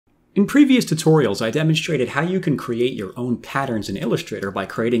In previous tutorials, I demonstrated how you can create your own patterns in Illustrator by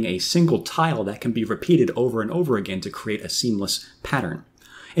creating a single tile that can be repeated over and over again to create a seamless pattern.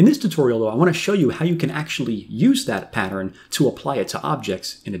 In this tutorial, though, I want to show you how you can actually use that pattern to apply it to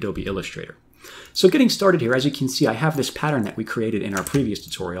objects in Adobe Illustrator. So getting started here, as you can see, I have this pattern that we created in our previous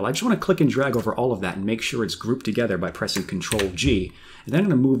tutorial. I just want to click and drag over all of that and make sure it's grouped together by pressing Ctrl-G, and then I'm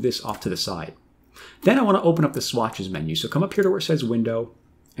going to move this off to the side. Then I want to open up the swatches menu. So come up here to where it says Window,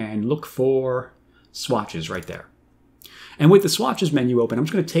 and look for swatches right there. And with the swatches menu open, I'm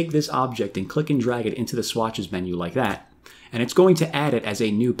just going to take this object and click and drag it into the swatches menu like that. And it's going to add it as a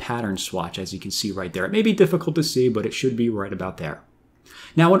new pattern swatch, as you can see right there. It may be difficult to see, but it should be right about there.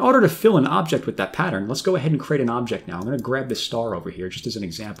 Now, in order to fill an object with that pattern, let's go ahead and create an object now. I'm going to grab this star over here, just as an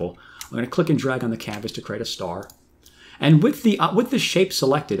example. I'm going to click and drag on the canvas to create a star. And with the shape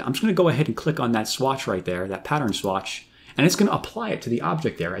selected, I'm just going to go ahead and click on that swatch right there, that pattern swatch, and it's going to apply it to the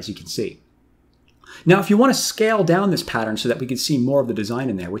object there, as you can see. Now, if you want to scale down this pattern so that we can see more of the design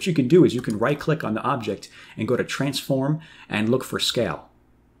in there, what you can do is you can right-click on the object and go to Transform and look for Scale.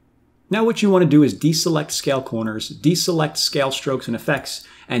 Now what you want to do is deselect Scale Corners, deselect Scale Strokes and Effects,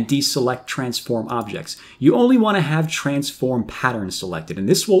 and deselect Transform Objects. You only want to have Transform Pattern selected, and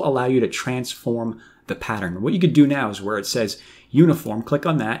this will allow you to transform the pattern. What you could do now is where it says Uniform, click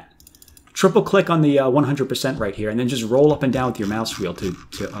on that, triple click on the 100% right here, and then just roll up and down with your mouse wheel to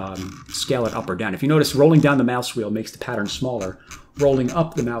scale it up or down. If you notice, rolling down the mouse wheel makes the pattern smaller. Rolling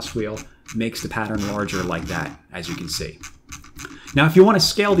up the mouse wheel makes the pattern larger like that, as you can see. Now, if you want to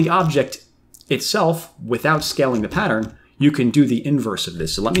scale the object itself without scaling the pattern, you can do the inverse of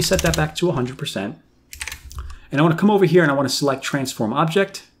this. So let me set that back to 100%. And I want to come over here and I want to select Transform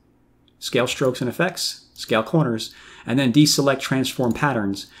Object, Scale Strokes and Effects, Scale Corners, and then deselect Transform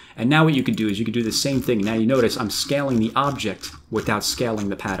Patterns. And now what you can do is you can do the same thing. Now you notice I'm scaling the object without scaling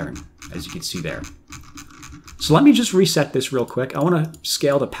the pattern, as you can see there. So let me just reset this real quick. I want to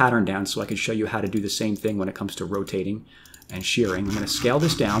scale the pattern down so I can show you how to do the same thing when it comes to rotating and shearing. I'm going to scale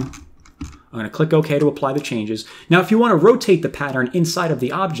this down. I'm going to click OK to apply the changes. Now, if you want to rotate the pattern inside of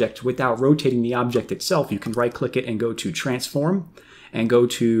the object without rotating the object itself, you can right-click it and go to Transform and go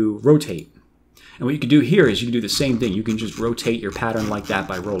to Rotate. And what you can do here is you can do the same thing. You can just rotate your pattern like that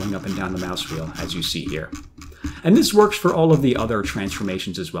by rolling up and down the mouse wheel, as you see here. And this works for all of the other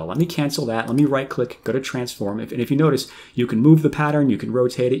transformations as well. Let me cancel that. Let me right-click, go to Transform. And if you notice, you can move the pattern, you can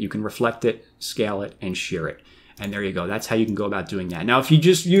rotate it, you can reflect it, scale it, and shear it. And there you go. That's how you can go about doing that. Now, if you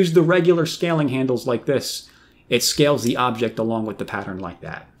just use the regular scaling handles like this, it scales the object along with the pattern like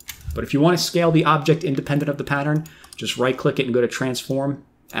that. But if you want to scale the object independent of the pattern, just right-click it and go to Transform.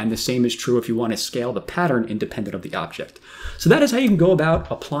 And the same is true if you want to scale the pattern independent of the object. So that is how you can go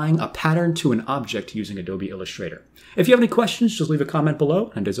about applying a pattern to an object using Adobe Illustrator. If you have any questions, just leave a comment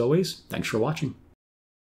below. And as always, thanks for watching.